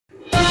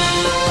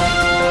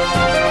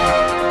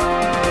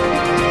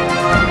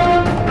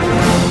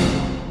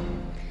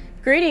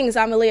Greetings,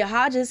 I'm Aaliyah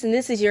Hodges, and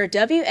this is your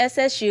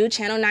WSSU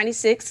Channel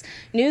 96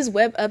 News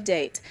Web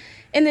Update.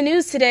 In the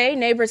news today,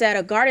 neighbors at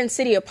a Garden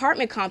City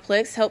apartment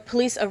complex helped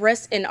police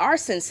arrest an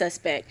arson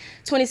suspect.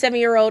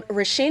 27-year-old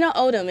Rashina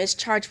Odom is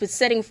charged with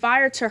setting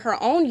fire to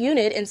her own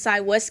unit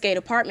inside Westgate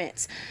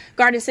Apartments.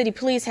 Garden City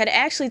police had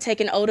actually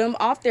taken Odom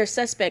off their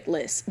suspect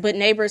list, but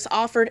neighbors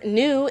offered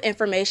new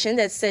information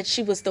that said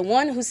she was the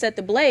one who set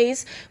the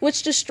blaze,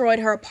 which destroyed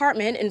her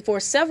apartment and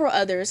forced several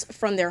others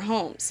from their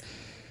homes.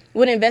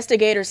 When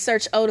investigators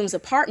searched Odom's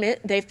apartment,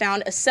 they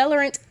found a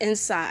accelerant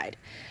inside.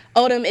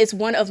 Odom is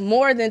one of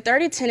more than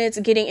 30 tenants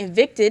getting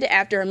evicted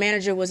after a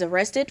manager was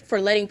arrested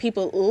for letting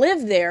people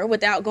live there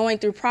without going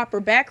through proper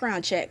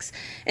background checks.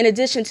 In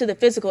addition to the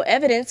physical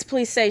evidence,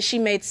 police say she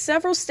made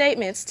several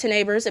statements to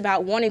neighbors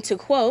about wanting to,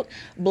 quote,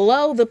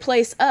 blow the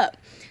place up.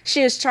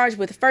 She is charged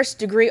with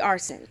first-degree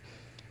arson.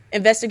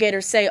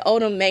 Investigators say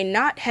Odom may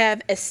not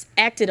have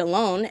acted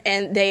alone,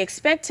 and they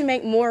expect to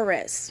make more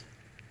arrests.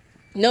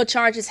 No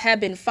charges have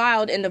been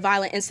filed in the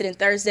violent incident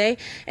Thursday.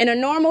 In a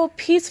normal,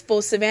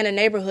 peaceful Savannah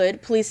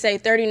neighborhood, police say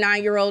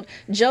 39-year-old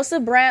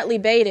Joseph Bradley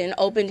Baden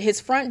opened his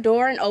front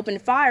door and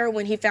opened fire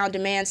when he found a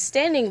man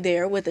standing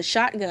there with a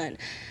shotgun.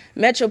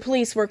 Metro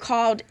police were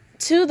called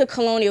to the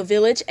Colonial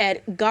Village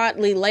at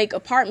Godley Lake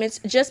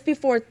Apartments just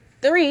before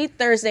 3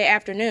 Thursday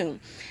afternoon.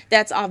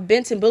 That's off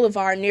Benton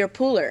Boulevard near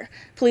Pooler.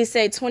 Police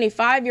say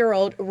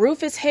 25-year-old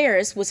Rufus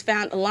Harris was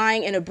found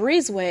lying in a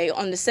breezeway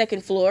on the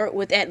second floor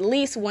with at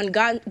least one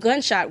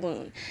gunshot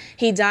wound.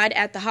 He died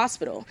at the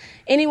hospital.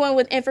 Anyone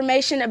with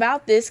information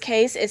about this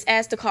case is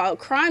asked to call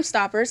Crime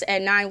Stoppers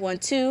at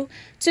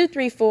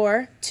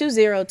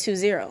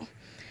 912-234-2020.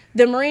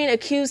 The Marine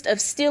accused of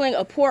stealing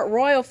a Port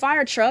Royal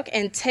fire truck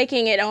and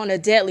taking it on a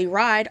deadly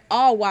ride,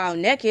 all while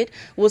naked,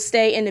 will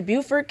stay in the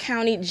Beaufort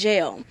County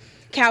Jail.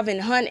 Calvin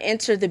Hunt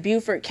entered the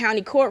Beaufort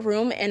County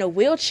courtroom in a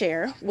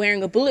wheelchair,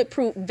 wearing a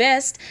bulletproof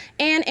vest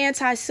and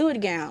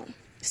anti-suicide gown.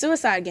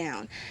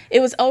 It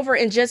was over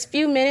in just a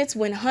few minutes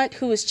when Hunt,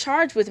 who is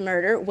charged with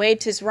murder,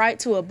 waived his right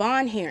to a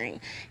bond hearing.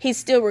 He's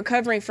still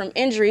recovering from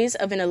injuries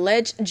of an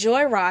alleged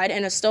joyride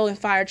in a stolen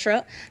fire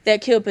truck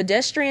that killed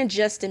pedestrian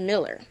Justin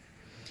Miller.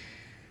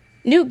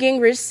 Newt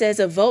Gingrich says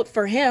a vote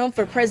for him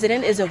for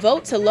president is a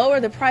vote to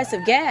lower the price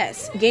of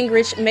gas.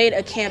 Gingrich made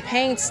a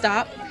campaign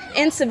stop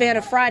in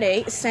Savannah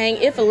Friday, saying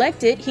if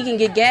elected, he can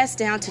get gas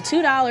down to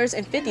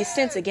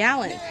 $2.50 a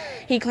gallon.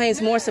 He claims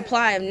more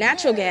supply of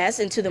natural gas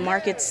into the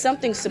market,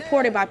 something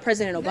supported by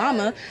President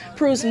Obama,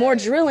 proves more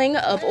drilling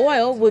of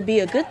oil would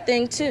be a good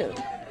thing, too.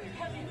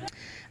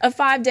 A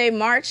 5-day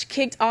march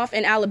kicked off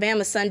in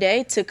Alabama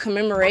Sunday to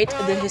commemorate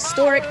the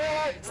historic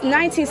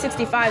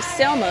 1965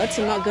 Selma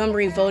to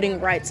Montgomery voting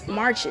rights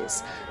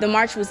marches. The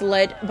march was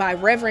led by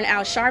Reverend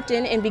Al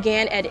Sharpton and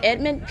began at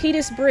Edmund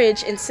Pettus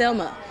Bridge in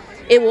Selma.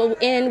 It will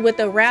end with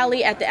a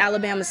rally at the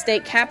Alabama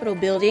State Capitol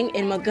building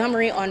in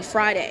Montgomery on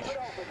Friday.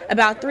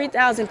 About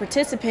 3,000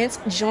 participants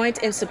joined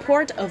in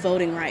support of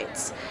voting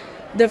rights.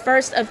 The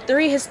first of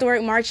 3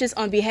 historic marches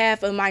on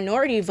behalf of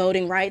minority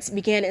voting rights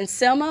began in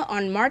Selma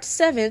on March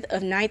 7th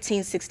of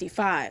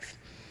 1965.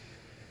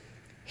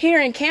 Here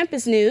in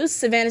campus news,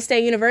 Savannah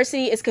State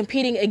University is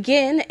competing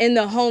again in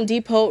the Home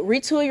Depot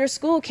Retool Your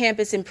School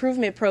Campus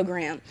Improvement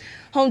Program.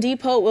 Home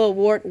Depot will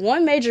award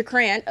one major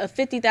grant of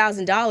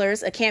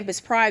 $50,000, a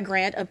Campus Pride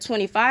grant of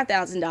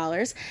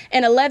 $25,000,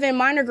 and 11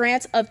 minor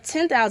grants of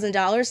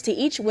 $10,000 to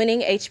each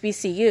winning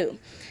HBCU.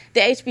 The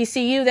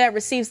HBCU that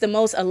receives the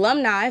most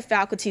alumni,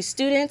 faculty,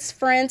 students,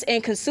 friends,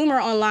 and consumer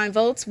online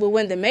votes will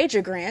win the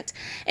major grant,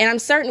 and I'm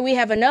certain we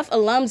have enough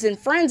alums and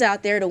friends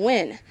out there to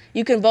win.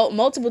 You can vote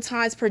multiple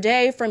times per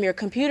day from your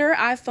computer,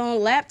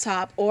 iPhone,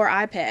 laptop, or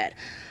iPad.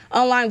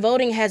 Online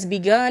voting has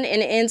begun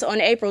and ends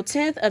on April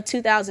 10th of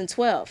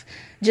 2012.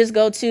 Just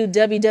go to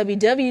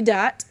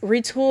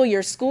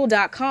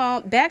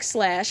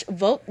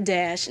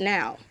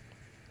www.retoolyourschool.com/vote-now.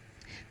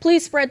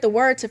 Please spread the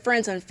word to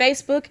friends on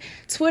Facebook,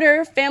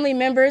 Twitter, family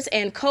members,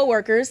 and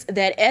coworkers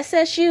that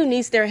SSU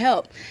needs their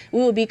help.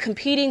 We will be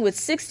competing with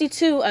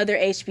 62 other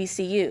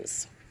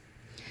HBCUs.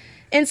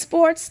 In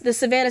sports, the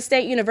Savannah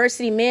State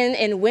University men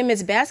and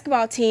women's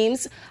basketball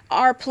teams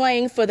are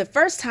playing for the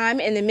first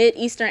time in the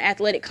Mid-Eastern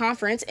Athletic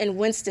Conference in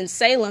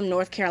Winston-Salem,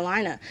 North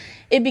Carolina.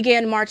 It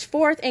began March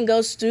 4th and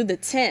goes through the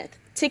 10th.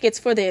 Tickets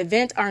for the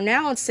event are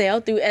now on sale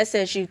through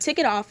SSU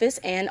Ticket Office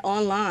and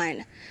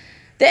online.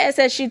 The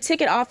SSU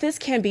Ticket Office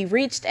can be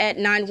reached at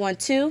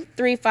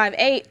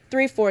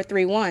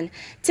 912-358-3431.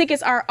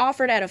 Tickets are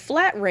offered at a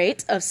flat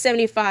rate of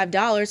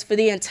 $75 for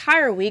the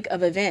entire week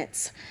of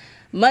events.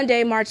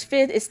 Monday, March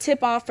 5th is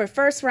tip-off for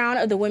first round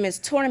of the women's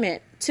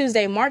tournament.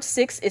 Tuesday, March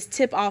 6th is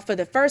tip-off for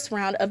the first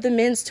round of the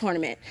men's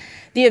tournament.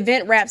 The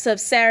event wraps up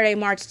Saturday,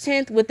 March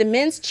 10th with the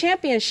men's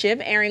championship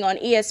airing on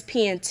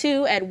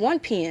ESPN2 at 1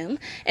 p.m.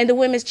 and the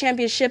women's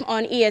championship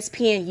on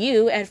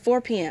ESPNU at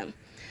 4 p.m.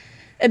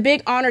 A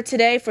big honor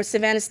today for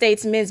Savannah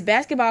State's men's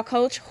basketball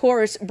coach,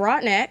 Horace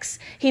Broadnax.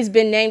 He's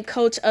been named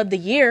Coach of the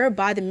Year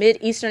by the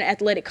Mid-Eastern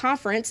Athletic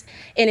Conference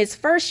in its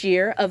first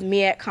year of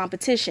MEAC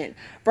competition.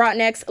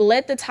 Broadnax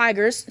led the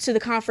Tigers to the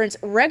conference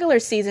regular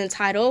season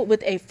title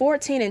with a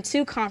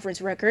 14-2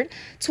 conference record,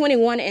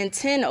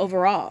 21-10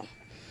 overall.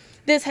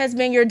 This has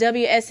been your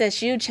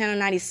WSSU Channel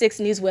 96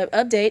 News Web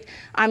Update.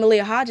 I'm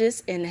Aaliyah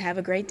Hodges, and have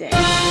a great day.